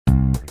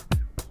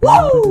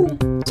Woo!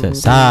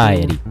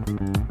 Society.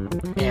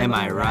 Am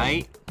I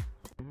right?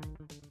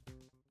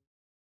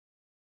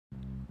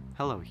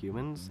 Hello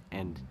humans,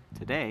 and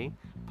today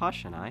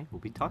Pasha and I will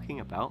be talking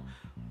about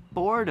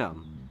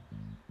boredom.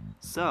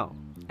 So,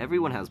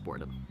 everyone has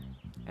boredom.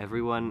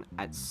 Everyone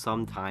at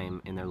some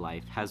time in their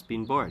life has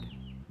been bored.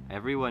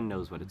 Everyone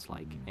knows what it's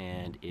like,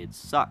 and it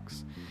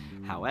sucks.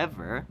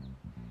 However,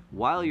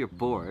 while you're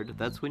bored,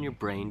 that's when your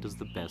brain does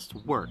the best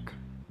work.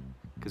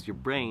 Because your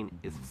brain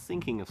is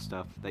thinking of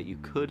stuff that you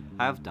could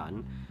have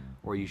done,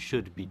 or you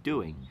should be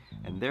doing.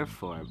 And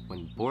therefore,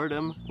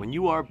 when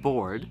you are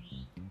bored,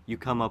 you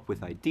come up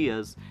with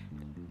ideas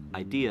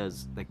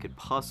that could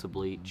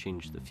possibly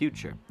change the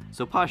future.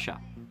 So Pasha,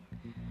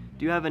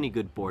 do you have any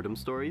good boredom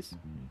stories?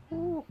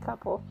 A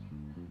couple.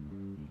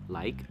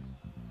 Like?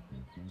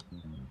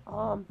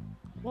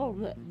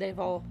 Well, they've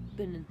all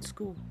been in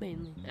school,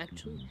 mainly,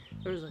 actually.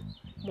 There was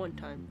one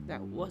time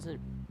that wasn't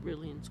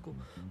really in school.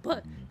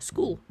 But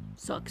school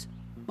sucks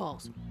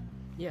balls.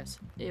 Yes,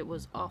 it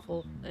was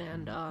awful,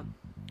 and,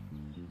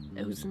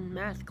 it was in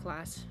math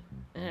class,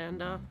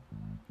 and,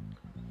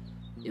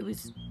 it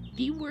was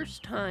the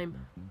worst time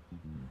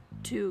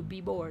to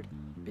be bored,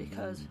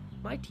 because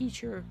my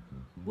teacher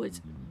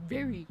was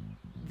very,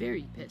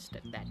 very pissed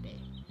at that day.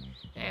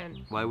 And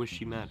Why was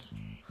she mad?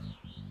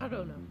 I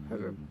don't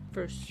know.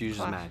 She was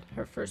just mad.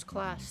 Her first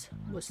class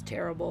was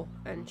terrible,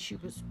 and she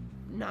was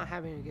not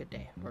having a good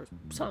day, or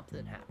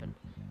something happened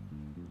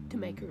to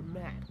make her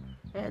mad.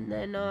 And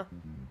then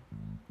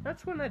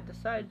that's when I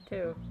decided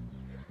to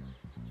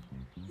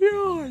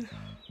yawn.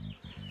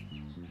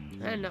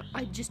 And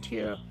I just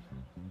hear.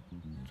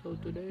 So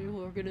today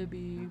we're gonna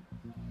be,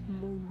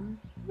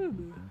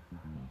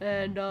 and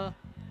then.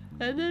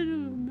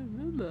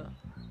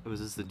 Was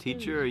this the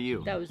teacher or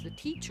you? That was the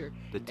teacher.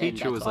 The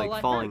teacher was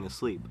like falling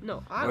asleep.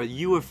 No, or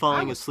you were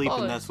falling was asleep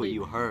falling and that's what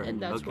you asleep, heard.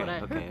 and that's okay, what I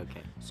okay, heard.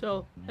 okay.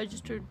 So I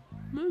just heard,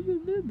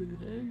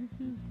 and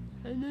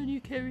then you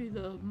carry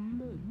the,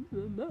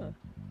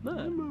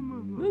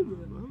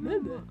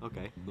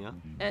 Okay, yeah.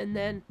 and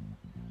then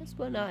that's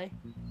when I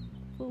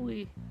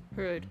fully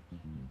heard.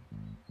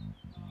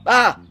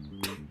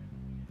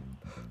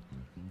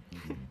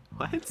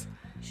 What?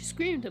 She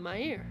screamed in my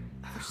ear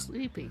for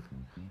sleeping.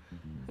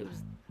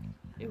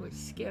 It was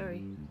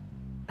scary.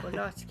 Well,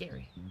 not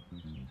scary.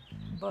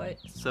 But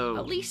So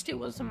at least it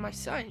wasn't my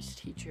science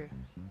teacher.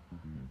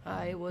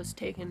 I was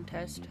taking a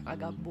test. I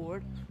got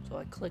bored, so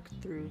I clicked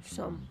through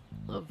some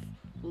of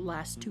the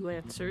last two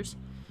answers.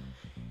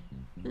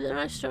 And then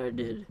I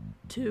started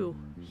to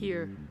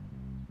hear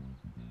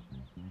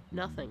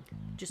nothing.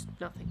 Just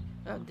nothing.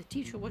 The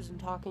teacher wasn't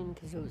talking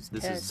because it was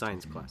this test. is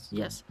science class.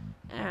 Yes.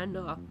 And,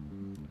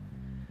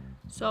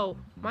 so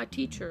my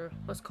teacher,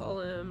 let's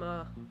call him,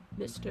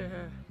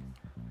 Mr.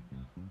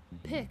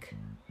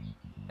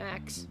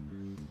 Pickaxe.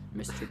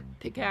 Mr.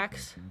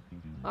 Pickaxe,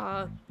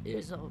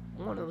 is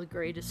one of the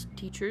greatest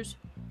teachers.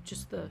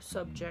 Just the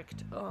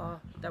subject,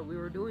 that we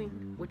were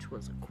doing, which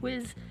was a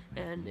quiz,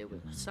 and it was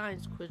a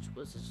science quiz,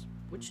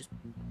 which is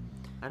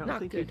I don't not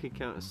think good. you can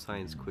count a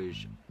science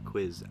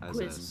quiz as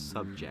a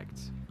subject.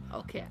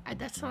 Okay,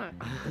 that's not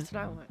what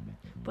I want.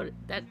 But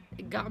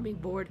it got me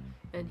bored,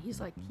 and he's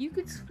like, "You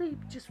could sleep,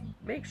 just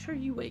make sure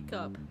you wake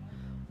up."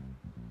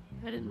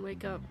 I didn't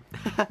wake up.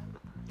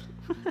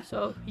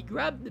 So he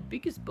grabbed the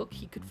biggest book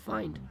he could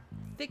find,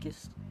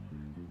 thickest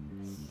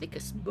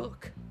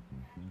book.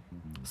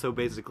 So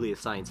basically a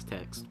science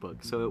textbook.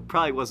 So it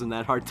probably wasn't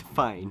that hard to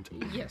find.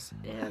 Yes,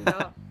 and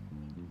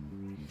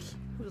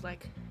he was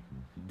like,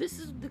 "This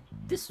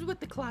is what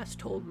the class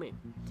told me."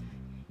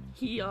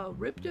 He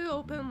ripped it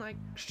open like,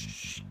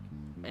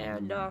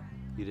 and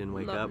You didn't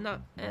wake up?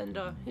 and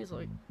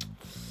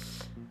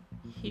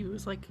he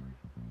was like,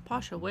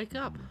 "Pasha, wake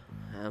up."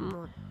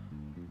 I'm like,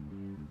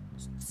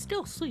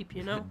 still asleep,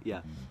 you know?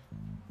 Yeah.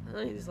 And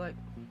then he's like,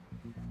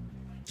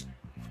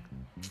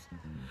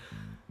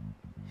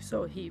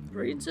 so he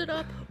brings it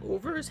up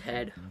over his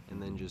head,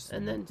 And then just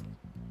and then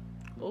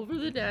over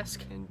the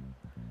desk, and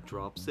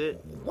drops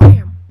it.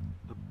 wham!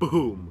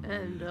 Boom.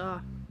 And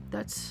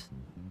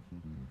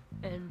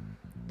and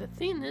the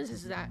thing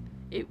is that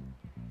it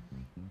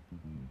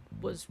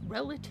was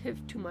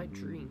relative to my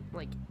dream.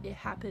 Like, it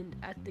happened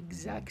at the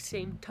exact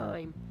same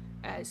time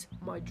as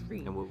my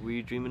dream. And what were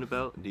you dreaming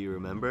about? Do you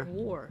remember?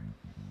 War.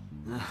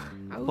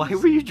 Why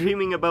were you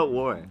dreaming about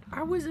war?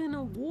 I was in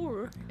a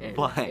war, and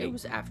Why? it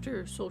was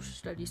after social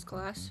studies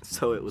class.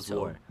 So it was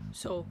war.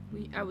 So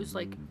I was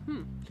like,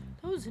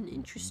 that was an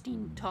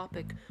interesting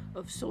topic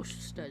of social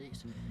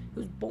studies. It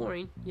was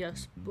boring,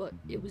 yes, but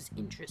it was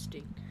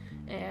interesting.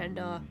 And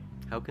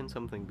How can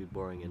something be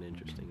boring and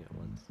interesting at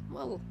once?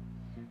 well,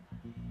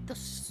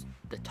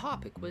 the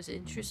topic was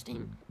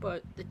interesting,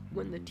 but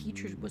when the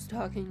teacher was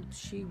talking,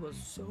 she was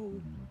so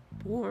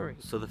boring.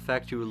 So the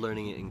fact you were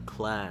learning it in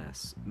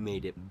class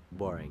made it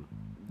boring.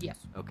 Yes.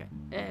 Okay.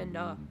 And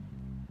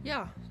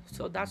yeah,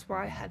 so that's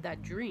why I had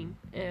that dream,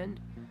 and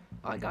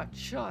I got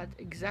shot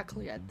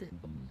exactly at the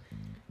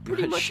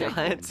pretty Got much shot?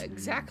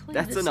 exactly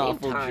That's the an same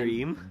awful time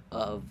dream.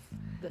 of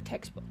the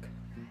textbook.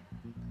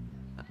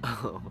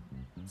 Oh.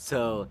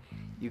 So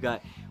you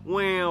got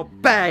wow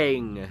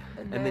bang,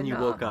 and then you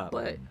woke up.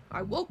 But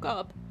I woke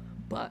up,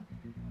 but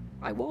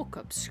I woke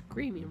up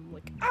screaming. I'm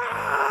like,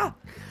 ah!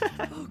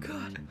 Oh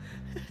God!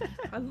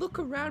 I look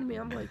around me.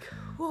 I'm like,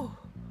 whoa,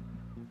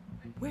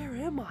 where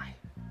am I?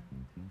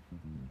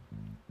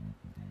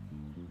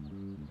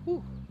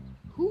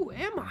 Who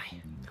am I?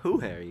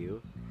 Who are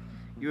you?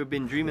 You have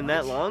been dreaming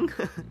that long?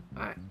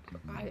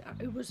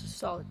 It was a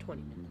solid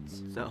 20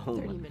 minutes. So,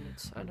 30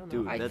 minutes. I don't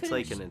know. dude, I that's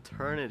finished, like an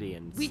eternity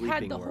in we sleeping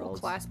had the worlds. whole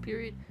class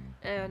period,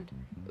 and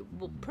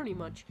well, pretty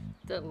much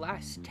the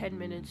last 10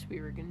 minutes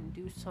we were gonna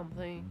do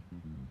something,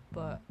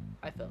 but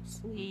I fell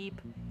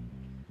asleep.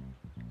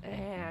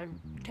 And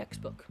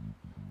textbook.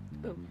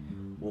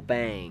 Boom. Well,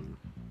 bang.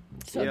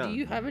 So, Yeah. do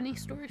you have any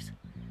stories?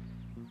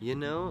 You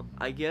know,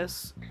 I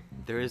guess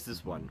there is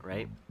this one,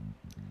 right?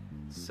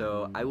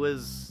 So I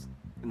was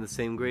in the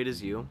same grade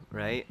as you,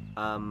 right?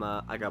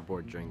 I got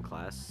bored during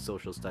class,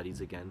 social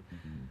studies again.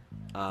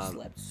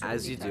 Slept so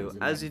As many you do, times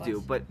in as that you do.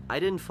 class. But I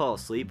didn't fall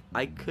asleep.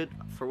 I could,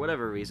 for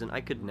whatever reason,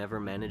 I could never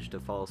manage to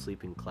fall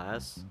asleep in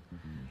class.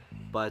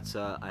 But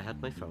I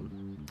had my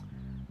phone,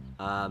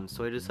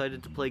 so I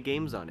decided to play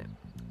games on it.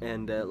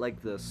 And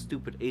like the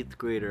stupid 8th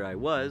grader I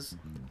was,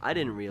 I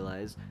didn't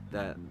realize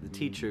that the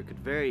teacher could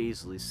very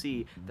easily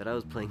see that I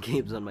was playing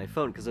games on my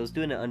phone because I was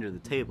doing it under the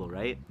table,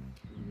 right?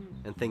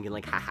 And thinking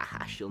like, ha ha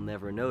ha, she'll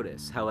never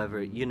notice.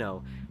 However, you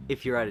know,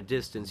 if you're at a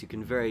distance, you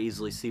can very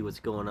easily see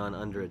what's going on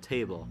under a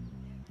table.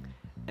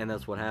 And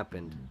that's what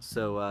happened.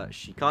 So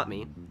she caught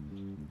me,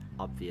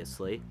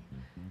 obviously,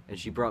 and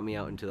she brought me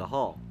out into the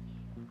hall.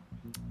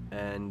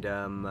 And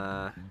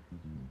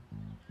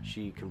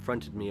she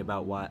confronted me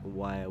about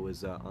why I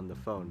was on the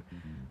phone.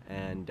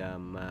 And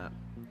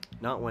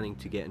not wanting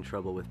to get in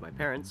trouble with my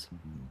parents,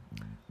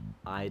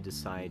 I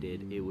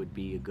decided it would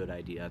be a good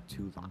idea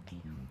to lie.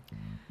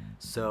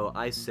 So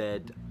I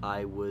said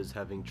I was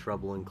having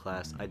trouble in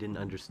class. I didn't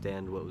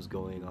understand what was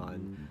going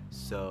on.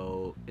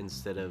 So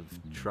instead of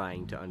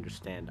trying to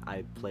understand,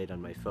 I played on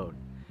my phone.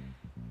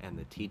 And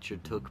the teacher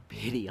took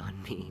pity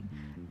on me.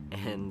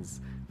 And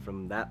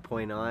from that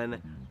point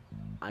on,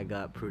 I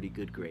got pretty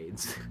good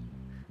grades.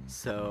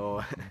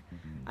 So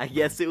I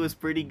guess it was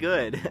pretty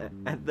good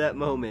at that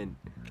moment.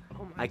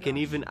 Oh my I can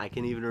gosh.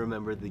 even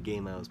remember the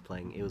game I was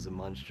playing. It was a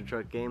monster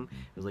truck game.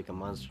 It was like a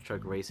monster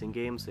truck racing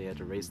game, so you had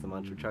to race the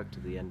monster truck to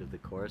the end of the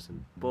course,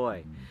 and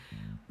boy,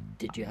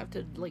 Did you have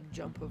to like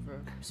jump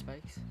over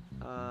spikes?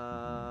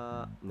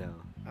 no.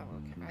 Oh,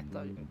 okay. I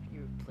thought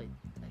you played.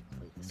 I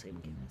played the same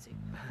game as you,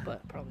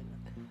 but probably not.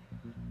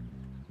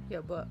 Yeah,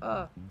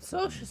 but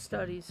social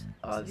studies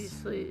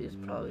obviously is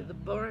probably the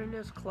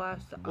boringest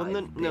class that Well, I've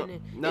no, been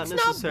in. not It's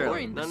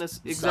necessarily. Not boring.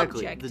 The Exactly.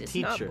 subject The is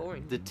not teacher.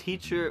 boring. The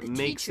teacher The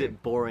makes teacher.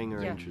 it boring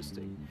or Yeah.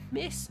 interesting.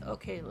 Miss,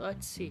 okay,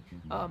 let's see.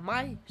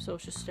 My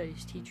social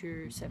studies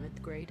teacher,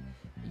 7th grade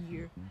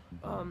year,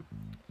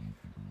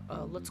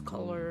 let's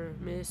call her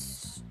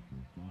Miss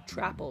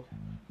Trapple.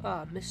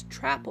 Miss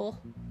Trapple,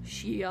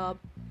 she,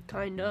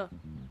 kinda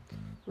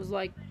was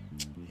like,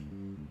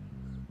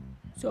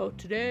 so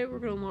today we're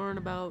gonna learn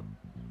about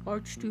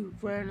Archduke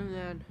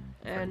Ferdinand,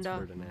 and, Franz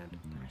Ferdinand.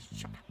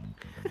 shut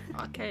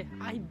up. Okay,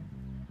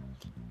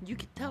 you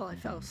can tell I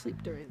fell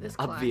asleep during this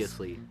class.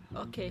 Obviously.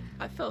 Okay,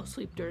 I fell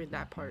asleep during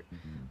that part,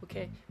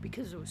 okay,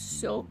 because it was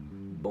so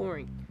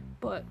boring.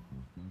 But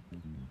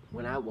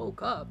when I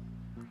woke up,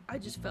 I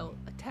just felt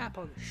a tap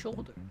on the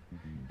shoulder,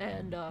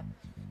 and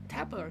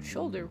tap on her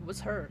shoulder was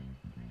her,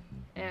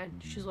 and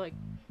she's like,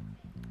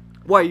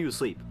 Why are you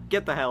asleep?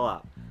 Get the hell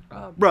up.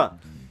 Bruh.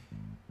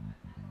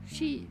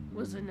 she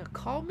was in a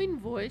calming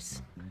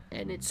voice,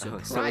 and it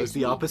surprised So it was the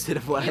me. opposite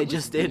of what It I was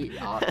just did. The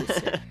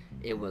opposite.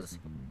 It was,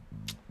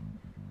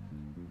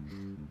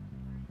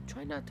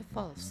 try not to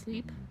fall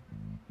asleep,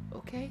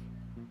 okay?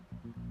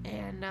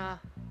 And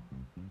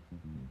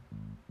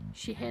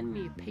she handed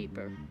me a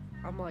paper.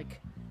 I'm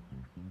like,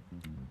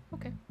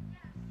 okay.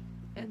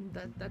 And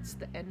that's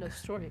the end of the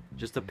story.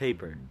 Just a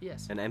paper.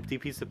 Yes. An empty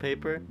piece of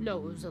paper? No,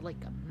 it was like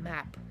a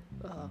map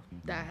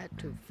that I had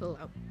to fill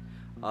out.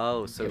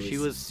 Oh, so It she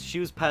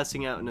was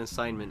passing out an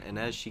assignment, and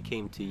as she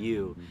came to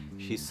you,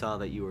 she saw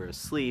that you were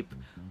asleep,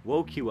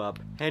 woke you up,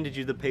 handed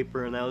you the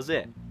paper, and that was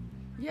it.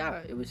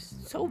 Yeah, it was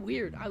so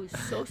weird. I was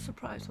so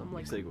surprised. I'm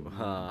like, It's like,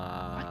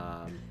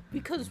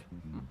 because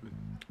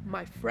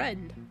my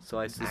friend, So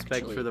I suspect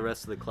Actually- for the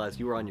rest of the class,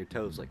 you were on your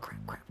toes, like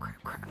crap, crap,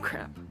 crap, crap,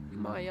 crap.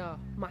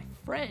 my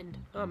friend,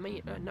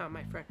 not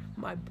my friend,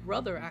 my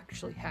brother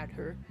actually had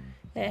her,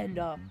 and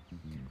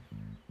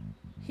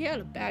he had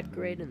a bad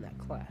grade in that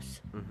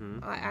class. Mm-hmm.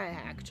 I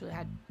actually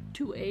had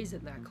 2 A's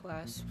in that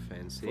class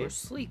Fancy for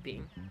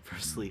sleeping for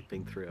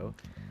sleeping through.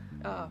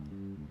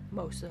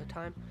 most of the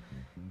time,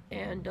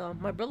 and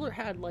my brother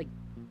had like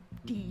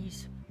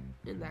D's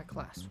in that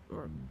class,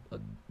 or a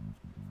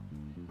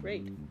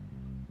grade.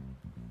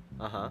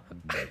 Uh-huh.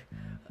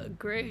 A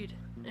grade,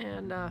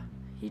 and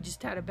he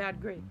just had a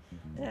bad grade,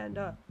 and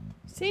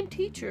same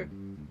teacher,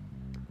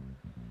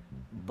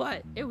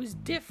 but it was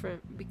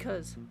different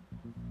because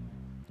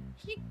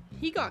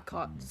he got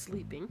caught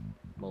sleeping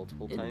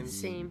Multiple in the times.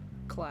 same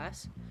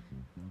class,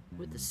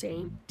 with the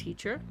same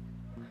teacher.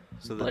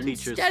 So the But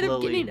teacher instead of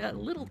slowly. getting a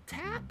little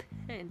tap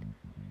and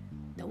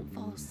don't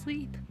fall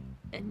asleep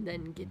and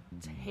then get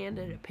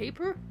handed a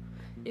paper,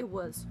 it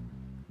was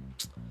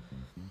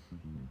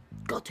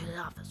go to the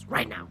office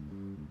right now.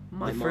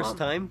 My The first mom,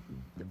 time?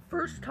 the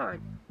first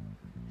time,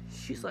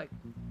 she's like,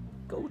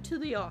 go to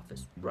the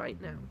office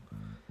right now.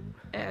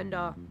 And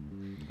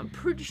I'm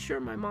pretty sure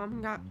my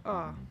mom got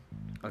A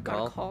a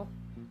call? call.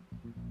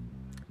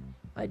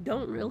 I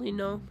don't really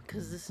know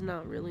because this is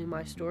not really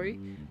my story,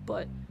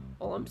 but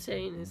all I'm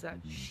saying is that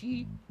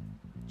she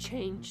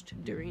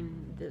changed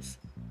during this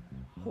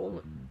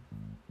whole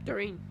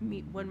during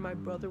me when my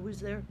brother was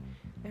there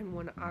and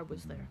when I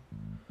was there.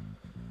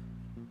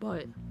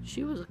 But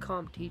she was a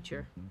calm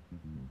teacher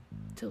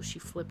till she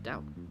flipped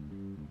out.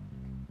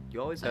 You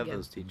always have Again.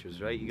 those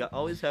teachers, right?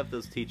 Always have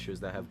those teachers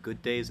that have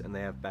good days and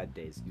they have bad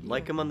days. You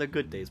like Yeah. them on their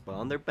good days, but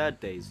on their bad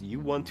days, you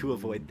want to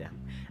avoid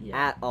them Yeah.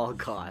 at all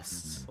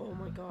costs. Oh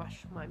my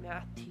gosh, my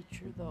math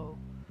teacher though,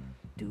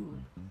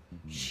 dude,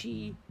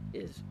 she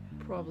is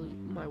probably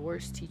my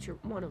worst teacher,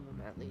 one of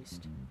them at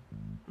least.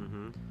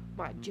 Mm-hmm.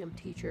 My gym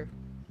teacher,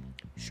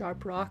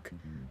 Sharp Rock,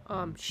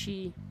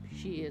 she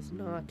is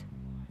not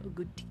a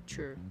good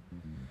teacher.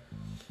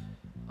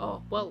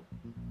 Oh well,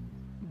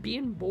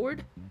 being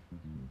bored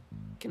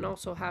can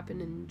also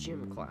happen in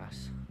gym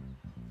class,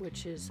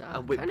 which is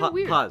Wait, kind of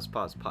weird. pause.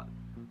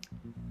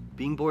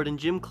 Being bored in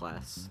gym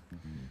class.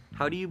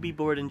 How do you be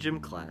bored in gym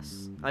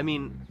class? I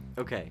mean,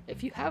 okay.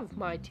 If you have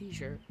my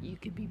teacher, you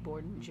could be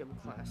bored in gym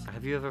class.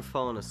 Have you ever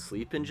fallen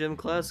asleep in gym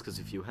class? Because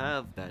if you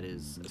have, that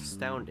is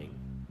astounding.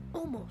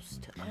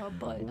 Almost,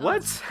 but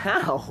What's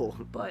how?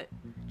 But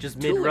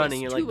Just two mid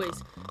running, ways, you're two like,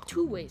 ways,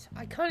 two ways.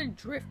 I kind of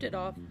drifted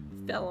off,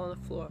 fell on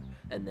the floor,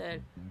 and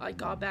then I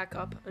got back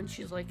up, and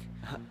she's like,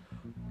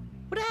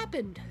 "What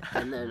happened?"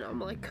 And then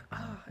I'm like,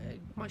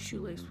 "My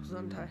shoelace was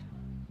untied.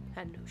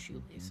 Had no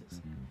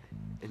shoelaces."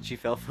 and she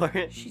fell for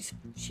it. She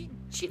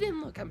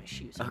didn't look at my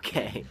shoes.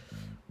 Okay.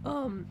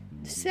 The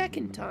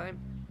second time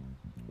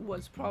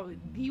was probably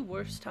the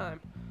worst time,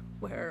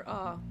 where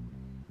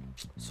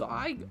so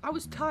I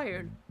was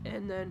tired,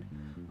 and then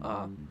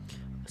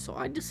so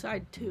I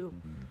decided to,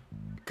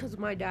 because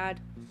my dad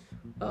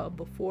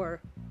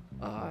before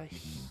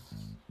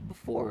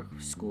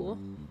school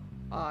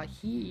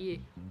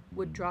he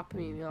would drop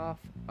me off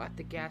at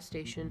the gas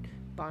station,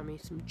 buy me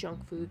some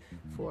junk food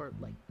for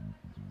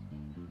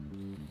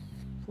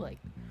like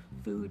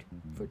food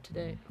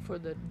for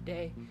the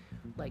day,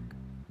 like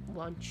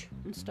lunch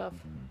and stuff.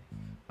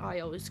 I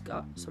always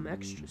got some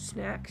extra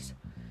snacks,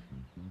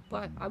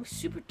 but I was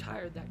super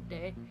tired that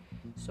day,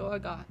 so I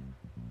got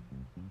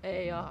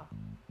a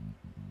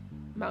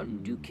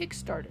Mountain Dew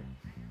Kickstarter,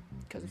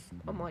 because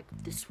I'm like,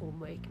 this will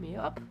wake me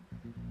up.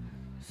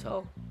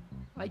 So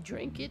I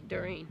drank it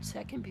during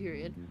second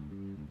period,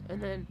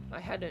 and then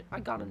I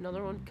got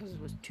another one because it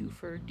was 2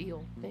 for a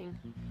deal thing,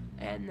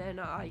 and then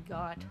I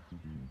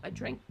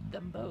drank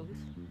them both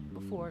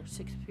before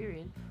sixth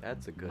period.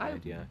 That's a good I-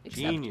 idea.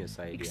 except- Genius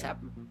idea.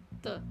 Except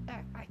the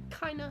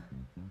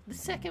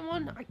second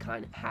one I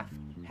kind of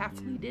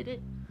halfly did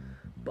it,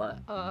 but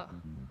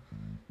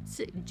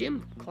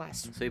gym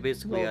class. So you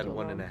basically rolled had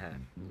one and along. a half.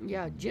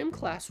 Yeah, gym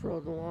class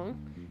rolled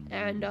along,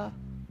 and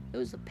it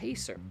was a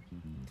pacer.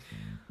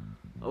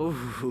 Oh,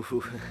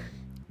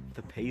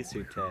 the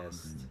pacer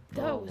test.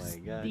 That Oh was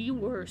my god. the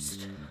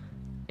worst.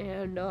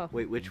 And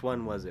Wait, which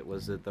one was it?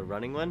 Was it the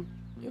running one?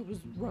 it was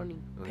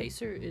running. Okay.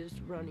 Pacer is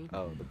running.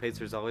 Oh, the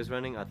pacer's always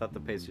running? I thought the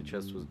pacer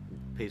test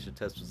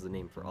was the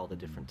name for all the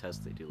different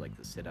tests they do, like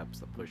the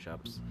sit-ups, the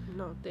push-ups.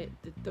 No,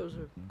 those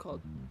are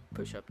called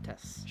push-up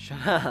tests.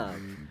 Shut up.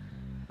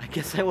 I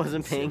guess I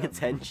wasn't paying Sit-up.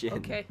 attention.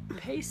 Okay,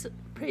 pacer.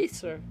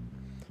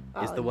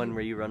 Is the one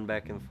where you run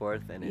back and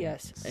forth and it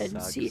Yes, and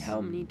see sucks?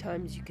 how many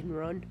times you can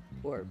run,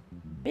 or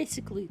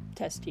basically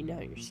testing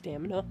out your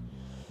stamina.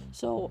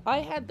 So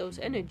I had those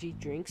energy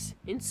drinks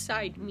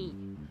inside me,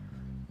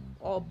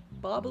 all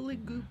bubbly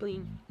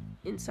goopling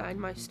inside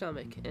my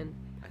stomach, and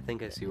I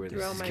think I see where this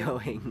throughout is my-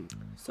 going.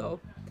 so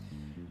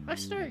I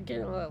started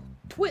getting a little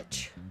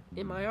twitch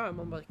in my arm.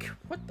 I'm like,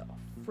 what the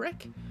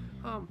frick?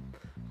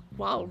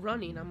 While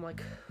running, I'm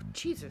like,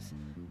 Jesus.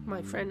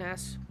 My friend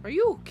asks, "Are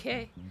you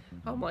okay?"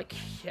 I'm like,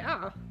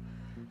 "Yeah."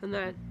 And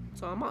then,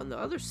 so I'm on the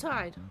other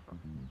side,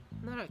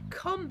 and then I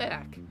come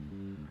back,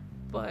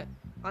 but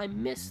I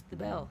missed the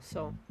bell.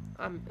 So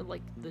I'm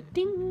like the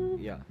ding,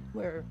 Yeah.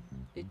 where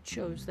it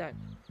shows that,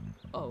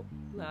 oh,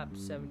 lap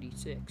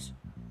 76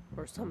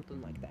 or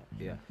something like that.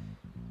 Yeah.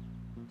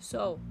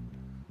 So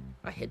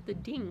I hit the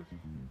ding,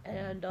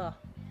 and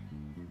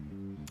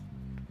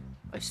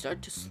I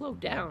start to slow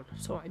down,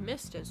 so I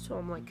missed it. So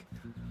I'm like,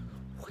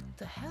 what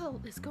the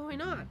hell is going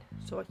on?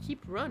 So I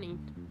keep running,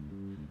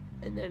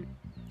 and then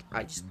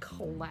I just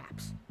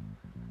collapse.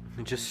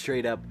 Just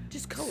straight up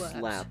Just collapse.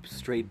 slap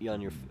straight on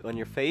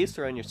your face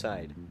or on your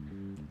side.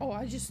 Oh,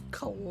 I just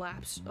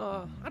collapsed.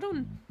 I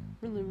don't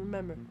really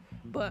remember,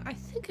 but I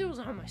think it was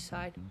on my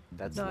side.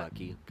 That's Not-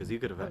 lucky, because you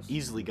could have Yes.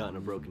 easily gotten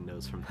a broken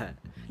nose from that.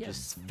 Yes.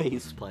 Just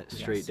face plant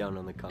straight Yes. down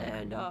on the concrete.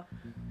 And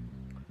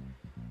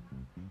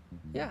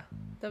yeah,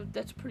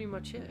 that's pretty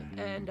much it.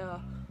 And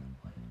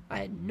I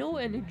had no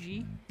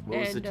energy. What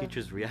was the and,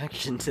 teacher's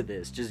reaction to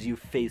this? Just you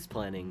face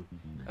planning.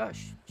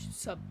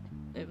 Sub.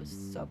 It was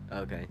sub.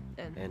 Okay.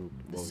 And And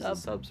the what was sub.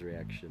 the sub's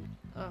reaction?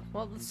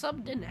 Well, the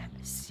sub didn't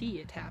see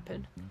it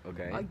happen.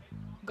 Okay. I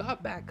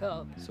got back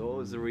up. So what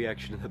was the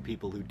reaction of the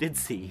people who did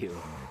see you?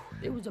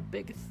 It was a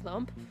big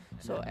thump,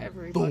 so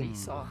everybody Boom.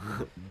 saw.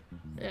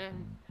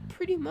 And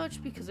pretty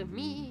much because of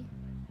me,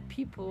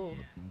 people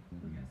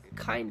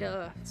kind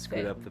of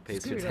Screwed up the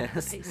pacer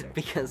test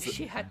because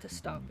she had to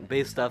stop it.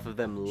 based off of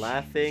them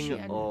laughing she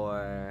had-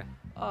 or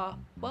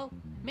Well,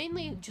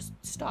 mainly just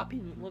stopping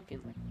and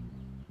looking like,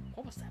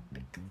 what was that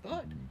big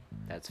thud?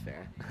 that's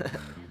fair.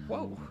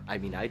 Whoa. I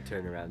mean, I'd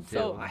turn around too.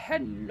 So I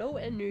had no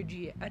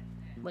energy at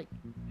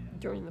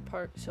during the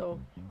park, so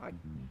I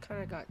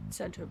kind of got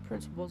sent to a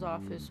principal's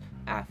office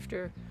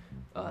after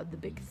the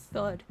big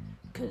thud,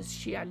 because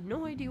she had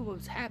no idea what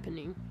was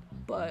happening,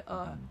 but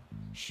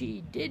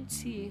she did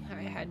see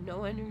I had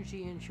no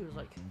energy, and she was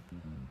like,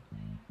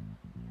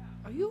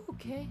 "Are you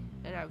okay?"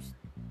 And I was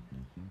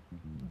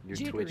You're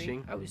jittery.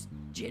 twitching I was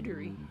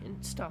jittery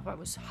and stuff. I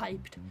was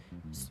hyped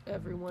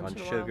every once on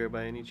in a sugar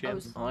while. by any I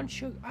was chance? on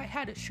sugar. I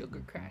had a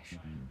sugar crash.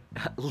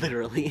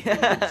 Literally.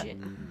 Legit.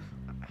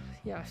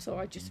 Yeah, so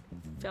I just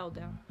fell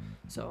down.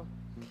 So,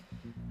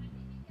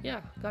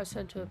 yeah, got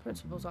sent to the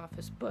principal's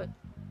office. But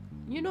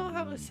you know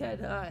how I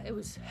said it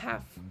was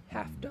half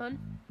done?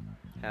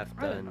 Half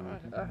done.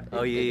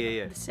 Oh,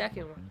 yeah. The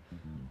second one.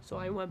 So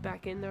I went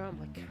back in there. I'm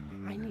like,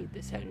 I need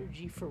this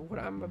energy for what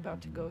I'm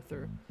about to go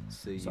through.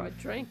 So So I you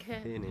drank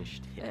it,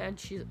 finished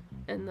it.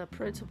 and the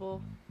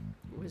principal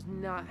was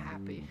not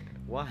happy.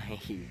 Why?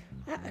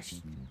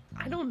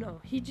 I don't know.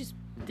 He just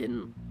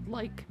didn't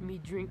like me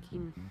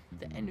drinking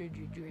the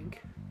energy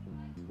drink.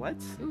 What?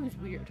 It was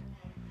weird.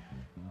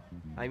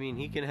 I mean,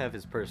 he can have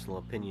his personal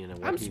opinion on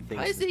what I'm he thinks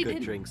surprised is they good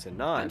didn't- drinks and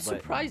not, I'm but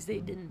surprised they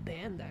didn't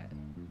ban that.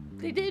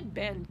 They did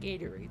ban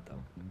Gatorade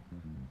though.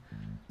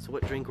 so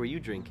what drink were you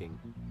drinking?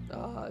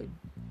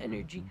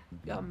 Energy,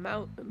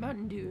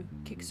 Mountain Dew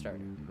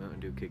Kickstarter. Mountain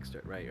Dew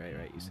Kickstart. Right.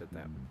 You said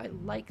that. I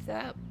like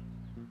that.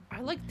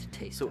 I like the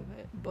taste So, of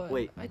it, but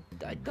wait.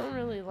 I don't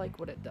really like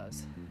what it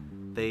does.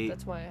 They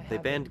That's why I they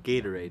have banned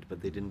Gatorade,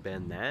 but they didn't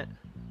ban that.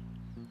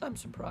 I'm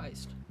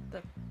surprised.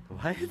 That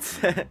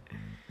What?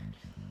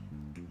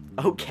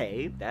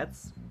 Okay,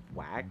 that's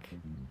whack.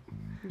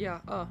 yeah.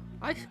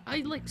 I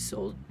like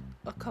sold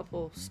a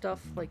couple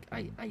stuff. Like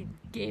I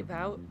gave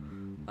out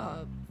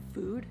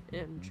food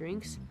and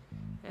drinks,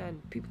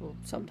 and people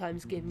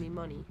sometimes gave me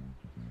money,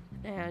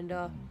 and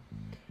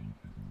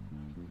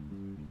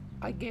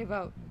I gave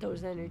out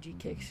those energy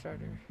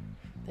Kickstarter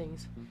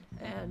things,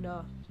 and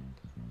not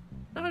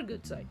a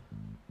good sight.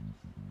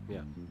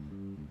 Yeah.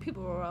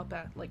 People were up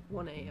at like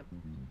 1 a.m.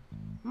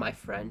 My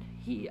friend,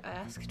 he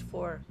asked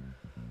for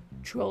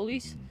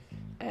trolleys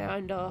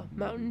and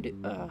Mountain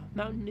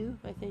Dew,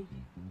 I think.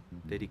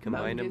 Did he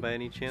combine Mountain them Dew. by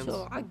any chance?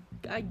 So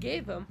I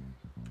gave him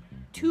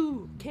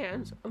 2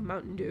 cans of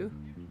Mountain Dew,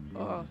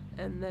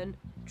 and then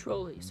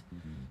trolleys.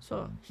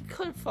 So he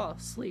couldn't fall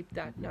asleep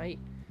that night,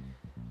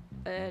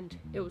 and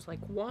it was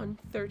like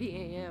 1:30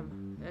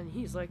 a.m. and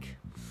he's like,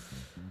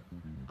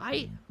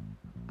 I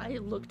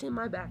looked in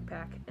my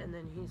backpack, and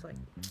then he's like,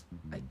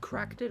 I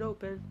cracked it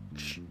open,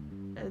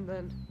 and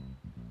then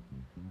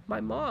my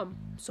mom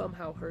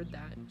somehow heard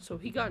that, so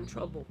he got in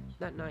trouble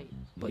that night,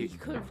 but he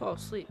couldn't fall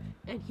asleep,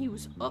 and he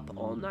was up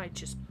all night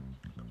just.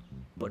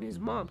 But his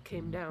mom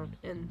came down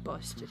and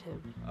busted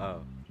him.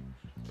 Oh.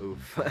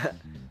 Oof.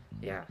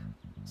 Yeah.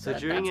 So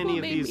That's during what any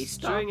of made me these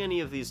stop.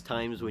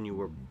 times when you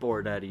were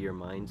bored out of your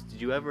mind, did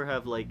you ever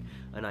have like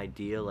an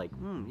idea like,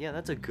 yeah,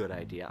 that's a good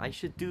idea. I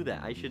should do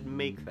that. I should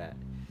make that.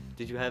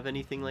 Did you have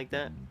anything like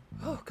that?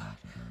 Oh God,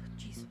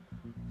 jeez.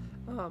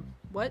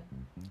 What?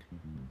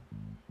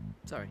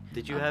 Sorry.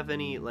 Did you have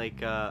any like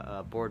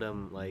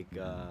boredom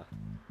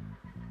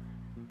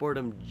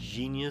boredom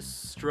genius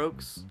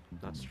strokes?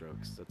 Not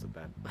strokes. That's a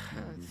bad.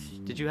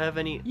 Did you have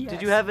any?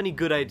 Did you Yes. have any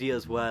good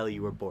ideas while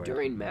you were bored?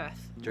 During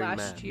math During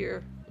last math.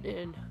 year,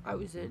 and I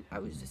was a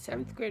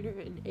 7th grader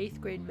in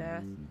 8th grade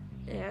math,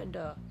 and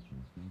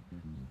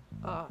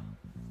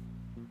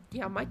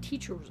yeah, my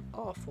teacher was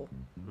awful.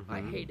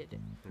 I hated it.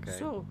 Okay.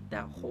 So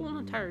that whole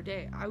entire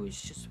day, I was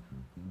just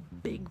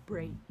big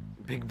brain.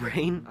 Big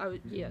brain.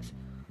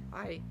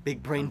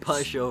 Big brain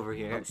push over I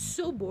here. was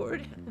so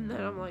bored, and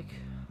then I'm like,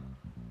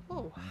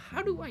 oh,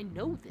 how do I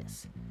know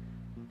this?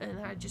 And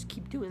I just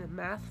keep doing the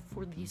math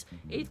for these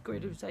 8th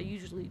graders. I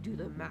usually do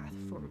the math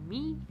for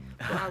me,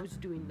 but I was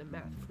doing the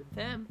math for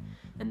them.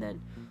 And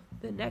then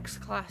the next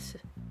class,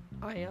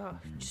 I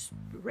just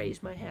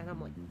raised my hand.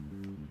 I'm like,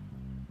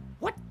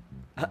 what?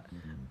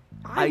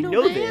 I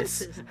know the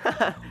this. answers.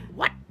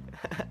 What?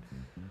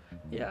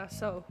 Yeah,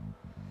 so,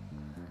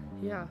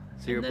 yeah.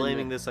 So you're And then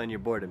blaming this on your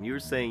boredom. You were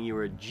saying you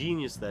were a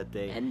genius that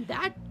day. And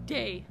that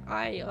day,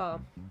 I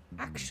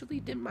actually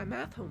did my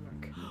math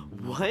homework.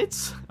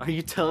 What? Are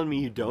you telling me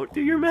you don't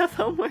do your math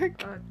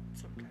homework?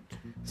 Sometimes.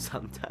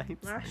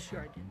 Sometimes. Last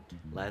year I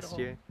didn't. Last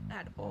year?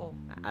 At all.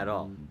 At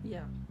all.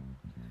 Yeah.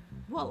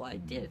 Well, I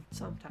did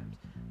sometimes.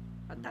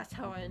 That's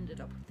how I ended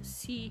up with the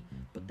C.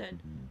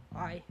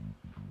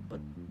 But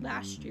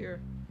last year,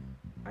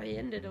 I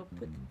ended up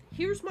with.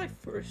 Here's my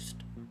first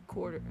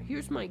quarter.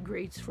 Here's my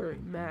grades for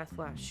math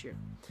last year.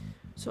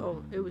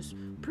 So it was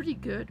pretty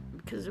good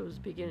because it was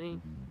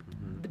beginning.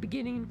 The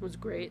beginning was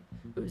great.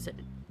 It was,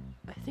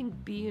 I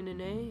think, B and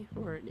an A,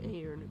 or an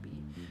A or a B.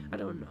 I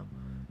don't know.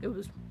 It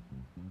was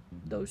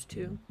those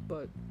two,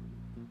 but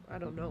I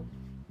don't know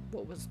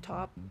what was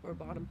top or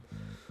bottom.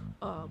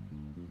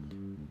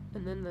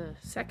 And then the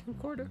second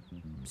quarter,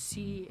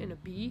 C and a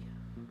B.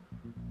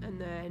 And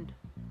then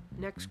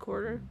next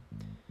quarter,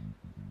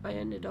 I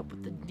ended up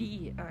with a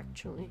D,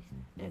 actually,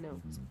 and it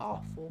was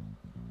awful.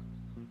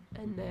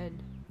 And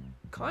then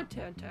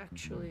content,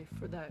 actually,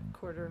 for that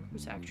quarter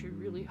was actually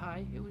really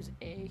high. It was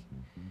A,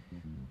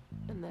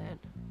 and then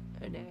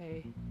an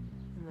A,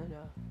 and then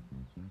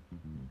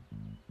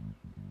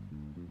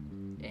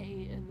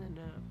A, and then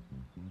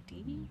a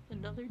D,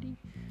 another D.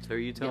 So are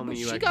you telling me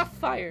she got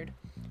fired.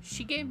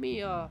 She gave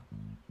me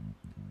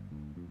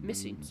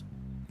missings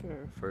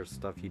for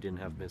stuff you didn't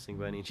have missing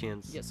by any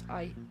chance? Yes,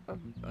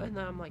 and then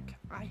I'm like,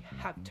 I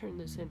have turned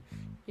this in.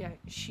 Yeah,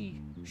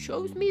 she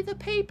shows me the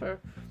paper.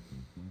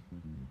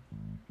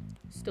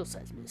 Still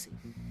says missing.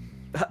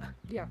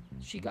 Yeah,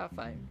 she got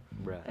fired.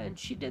 Right. And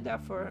she did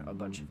that for a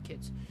bunch of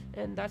kids.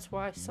 And that's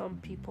why some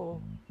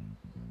people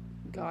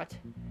got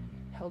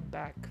held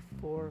back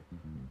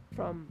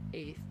from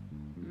 8th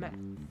math.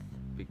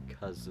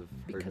 Because of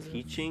her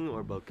teaching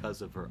or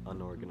because of her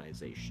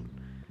unorganization?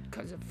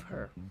 Because of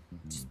her.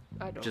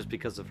 Just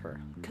because of her.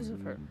 Because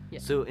of her, yeah.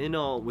 So in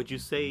all, would you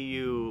say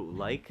you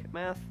like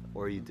math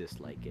or you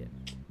dislike it?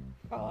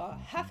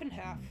 Half and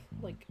half.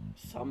 Like,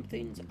 some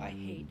things I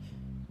hate.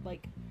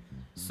 Like,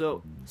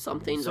 so some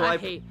things I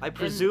hate. I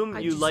presume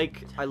you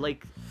like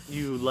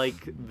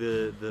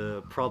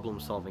the problem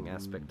solving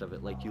aspect of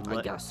it. Like you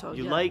I guess so,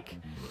 you yeah. like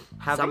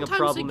having Sometimes a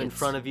problem it in gets-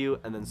 front of you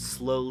and then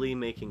slowly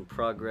making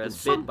progress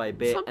Some- bit by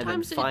bit, and then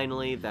sometimes it-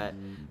 finally that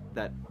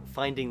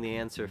finding the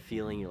answer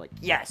feeling, you're like,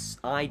 yes,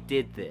 I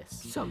did this.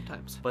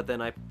 Sometimes. But then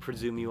I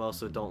presume you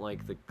also don't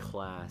like the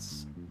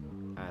class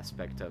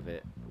aspect of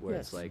it, where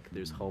it's Yes. like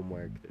there's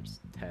homework, there's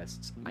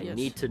tests. I Yes.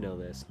 need to know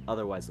this,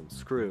 otherwise I'm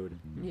screwed.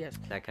 Yes.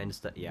 That kind of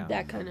stuff. Yeah.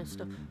 That kind of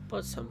stuff.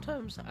 But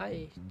sometimes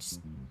I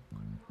just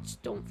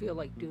don't feel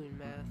like doing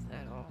math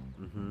at all.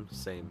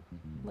 Same.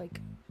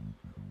 Like,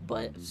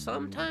 but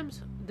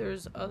sometimes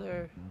there's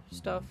other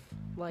stuff,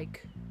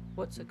 like,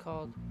 what's it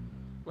called?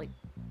 Like,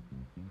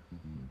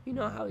 you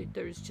know how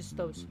there's just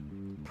those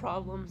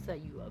problems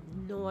that you have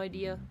no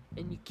idea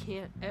and you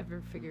can't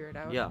ever figure it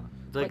out? Yeah.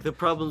 Like the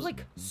problems.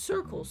 Like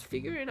circles,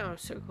 figuring out a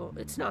circle,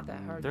 it's not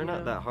that hard. They're you not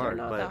know? that hard,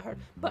 They're not but- that hard.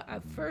 But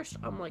at first,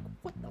 I'm like,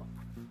 what the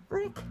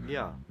frick?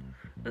 Yeah.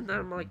 And then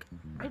I'm like,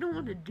 I don't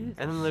want to do this.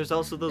 And then there's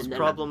also those And then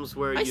problems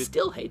where I you.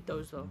 still hate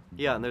those, though.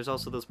 Yeah, and there's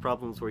also those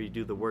problems where you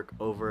do the work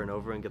over and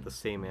over and get the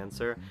same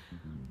answer,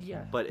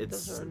 Yeah. but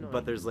those are annoying.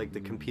 but there's like the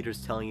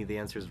computer's telling you the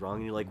answer's wrong,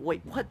 and you're like,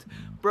 wait, what,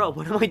 bro?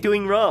 What am I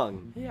doing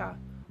wrong? Yeah.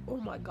 Oh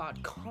my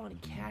God, Khan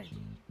Academy.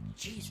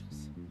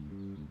 Jesus.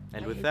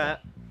 And I with hate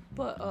that,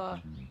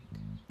 But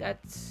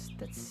that's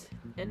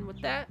and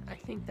with that, I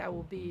think that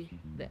will be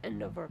the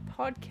end of our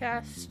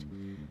podcast.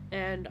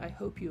 And I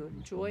hope you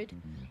enjoyed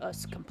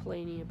us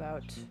complaining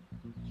about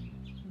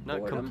not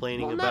boredom.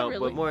 complaining Well, not about,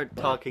 really, but more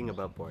talking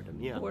about boredom.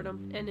 Yeah.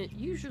 boredom, and it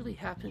usually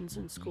happens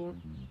in school.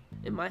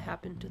 It might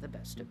happen to the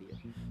best of you.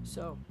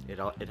 So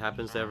It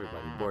happens to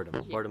everybody.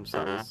 Boredom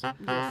sucks.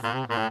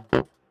 yes.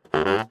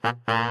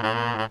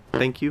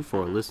 Thank you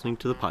for listening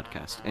to the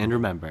podcast, and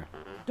remember,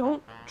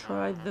 Don't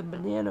try the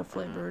banana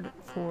flavored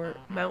for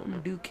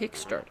Mountain Dew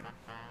Kickstarter.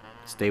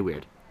 stay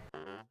weird.